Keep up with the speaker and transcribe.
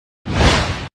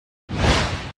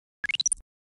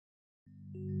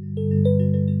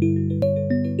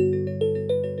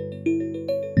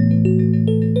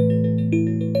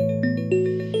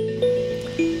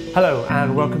Hello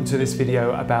and welcome to this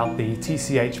video about the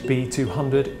TCH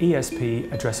B200 ESP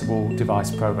addressable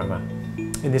device programmer.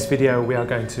 In this video we are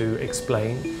going to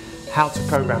explain how to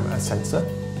program a sensor,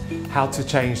 how to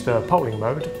change the polling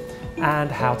mode,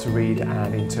 and how to read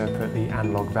and interpret the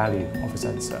analog value of a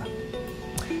sensor.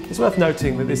 It's worth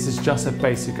noting that this is just a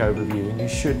basic overview and you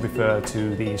should refer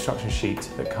to the instruction sheet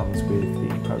that comes with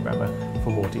the programmer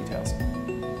for more details.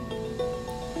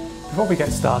 Before we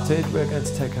get started, we're going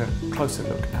to take a closer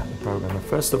look at the programmer.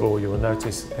 First of all, you will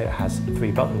notice it has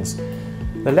three buttons.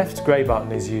 The left grey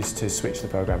button is used to switch the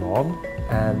programmer on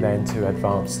and then to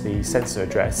advance the sensor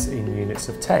address in units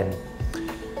of 10.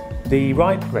 The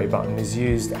right grey button is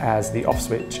used as the off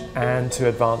switch and to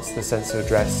advance the sensor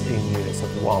address in units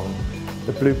of 1.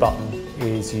 The blue button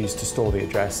is used to store the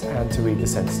address and to read the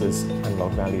sensor's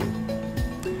analog value.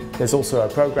 There's also a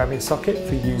programming socket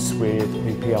for use with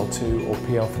the PL2 or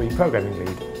PL3 programming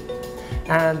lead.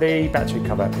 And the battery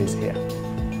cover is here.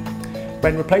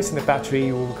 When replacing the battery,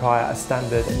 you will require a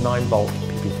standard 9-volt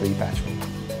PP3 battery.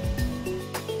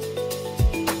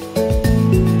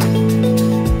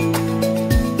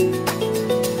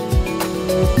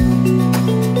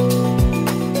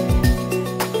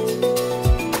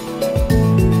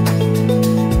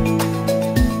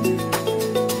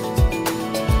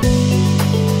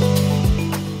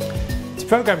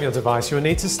 To program your device, you will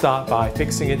need to start by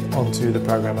fixing it onto the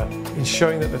programmer,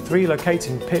 ensuring that the three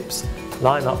locating pips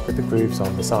line up with the grooves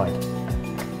on the side.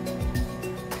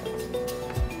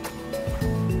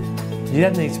 You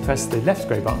then need to press the left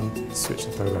grey button to switch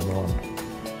the programmer on.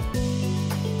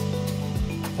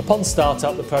 Upon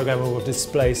startup, the programmer will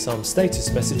display some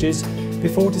status messages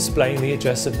before displaying the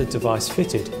address of the device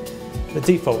fitted. The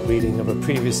default reading of a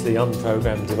previously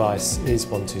unprogrammed device is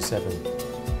 127.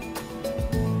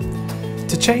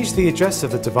 To change the address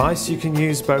of the device, you can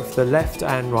use both the left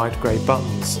and right grey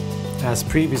buttons. As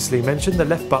previously mentioned, the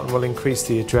left button will increase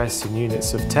the address in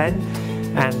units of 10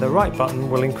 and the right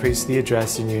button will increase the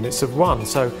address in units of 1.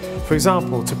 So, for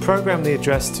example, to program the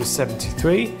address to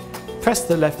 73, press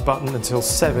the left button until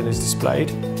 7 is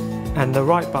displayed and the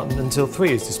right button until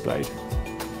 3 is displayed.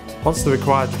 Once the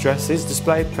required address is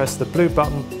displayed, press the blue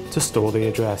button to store the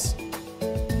address.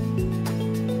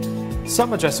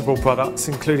 Some addressable products,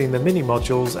 including the mini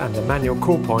modules and the manual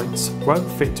call points, won't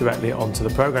fit directly onto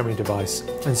the programming device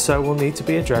and so will need to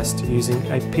be addressed using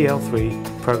a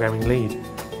PL3 programming lead.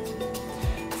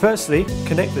 Firstly,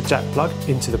 connect the jack plug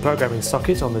into the programming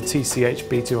socket on the TCH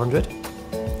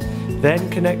B200. Then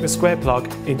connect the square plug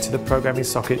into the programming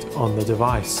socket on the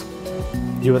device.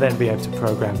 You will then be able to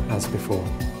program as before.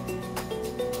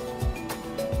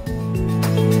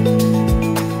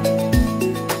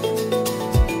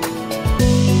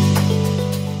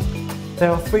 There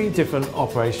are three different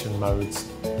operation modes: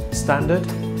 standard,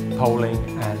 polling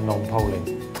and non-polling.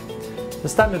 The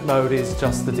standard mode is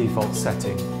just the default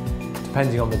setting.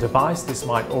 Depending on the device, this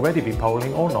might already be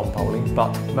polling or non-polling,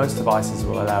 but most devices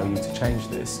will allow you to change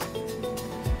this.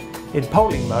 In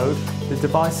polling mode, the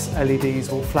device LEDs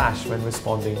will flash when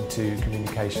responding to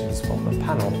communications from the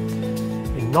panel.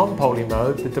 In non-polling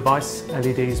mode, the device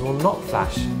LEDs will not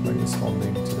flash when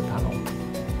responding to the panel.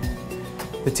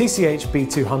 The TCH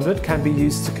B200 can be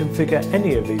used to configure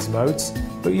any of these modes,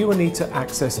 but you will need to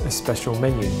access a special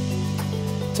menu.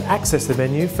 To access the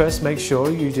menu, first make sure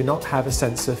you do not have a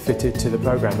sensor fitted to the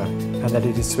programmer and that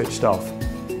it is switched off.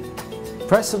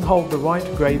 Press and hold the right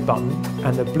grey button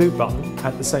and the blue button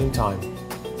at the same time.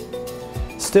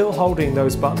 Still holding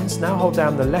those buttons, now hold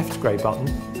down the left grey button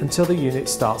until the unit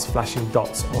starts flashing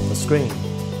dots on the screen.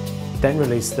 Then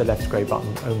release the left grey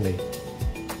button only.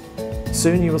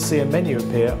 Soon you will see a menu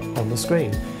appear on the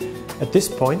screen. At this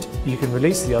point, you can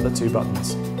release the other two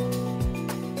buttons.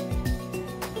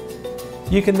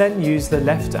 You can then use the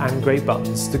left and grey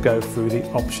buttons to go through the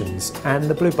options and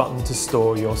the blue button to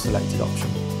store your selected option.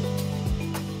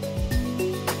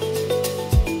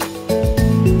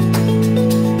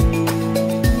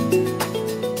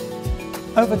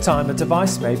 Over time, a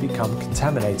device may become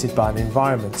contaminated by an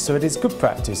environment, so it is good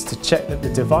practice to check that the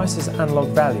device's analog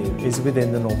value is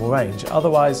within the normal range,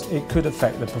 otherwise it could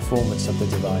affect the performance of the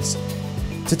device.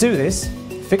 To do this,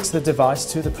 fix the device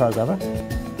to the programmer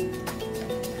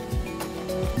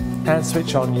and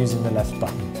switch on using the left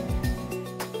button.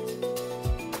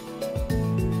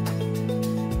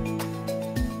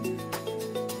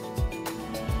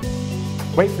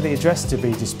 Wait for the address to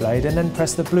be displayed and then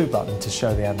press the blue button to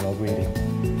show the analog reading.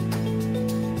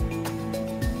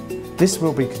 This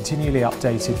will be continually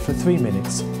updated for 3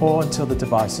 minutes or until the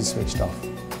device is switched off.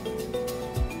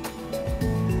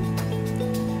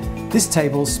 This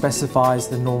table specifies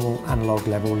the normal analog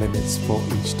level limits for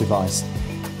each device.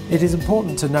 It is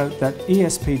important to note that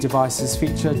ESP devices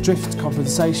feature drift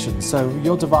compensation, so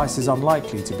your device is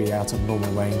unlikely to be out of normal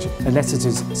range unless it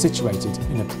is situated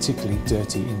in a particularly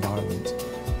dirty environment.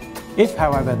 If,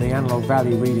 however, the analog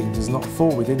value reading does not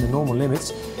fall within the normal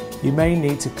limits, you may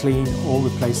need to clean or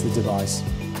replace the device.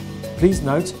 Please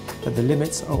note that the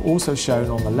limits are also shown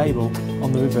on the label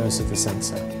on the reverse of the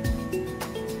sensor.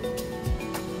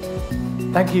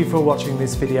 Thank you for watching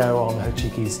this video on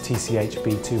Hochiki's TCH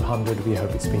B200. We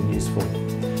hope it's been useful.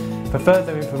 For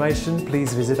further information,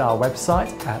 please visit our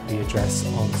website at the address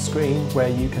on the screen, where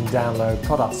you can download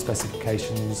product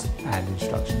specifications and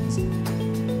instructions.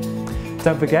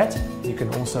 Don't forget, you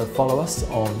can also follow us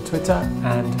on Twitter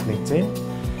and LinkedIn.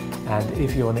 And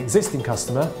if you're an existing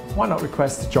customer, why not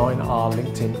request to join our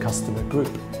LinkedIn customer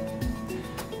group?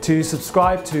 To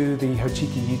subscribe to the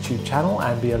Hochiki YouTube channel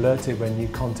and be alerted when new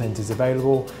content is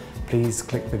available, please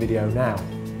click the video now.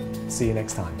 See you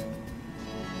next time.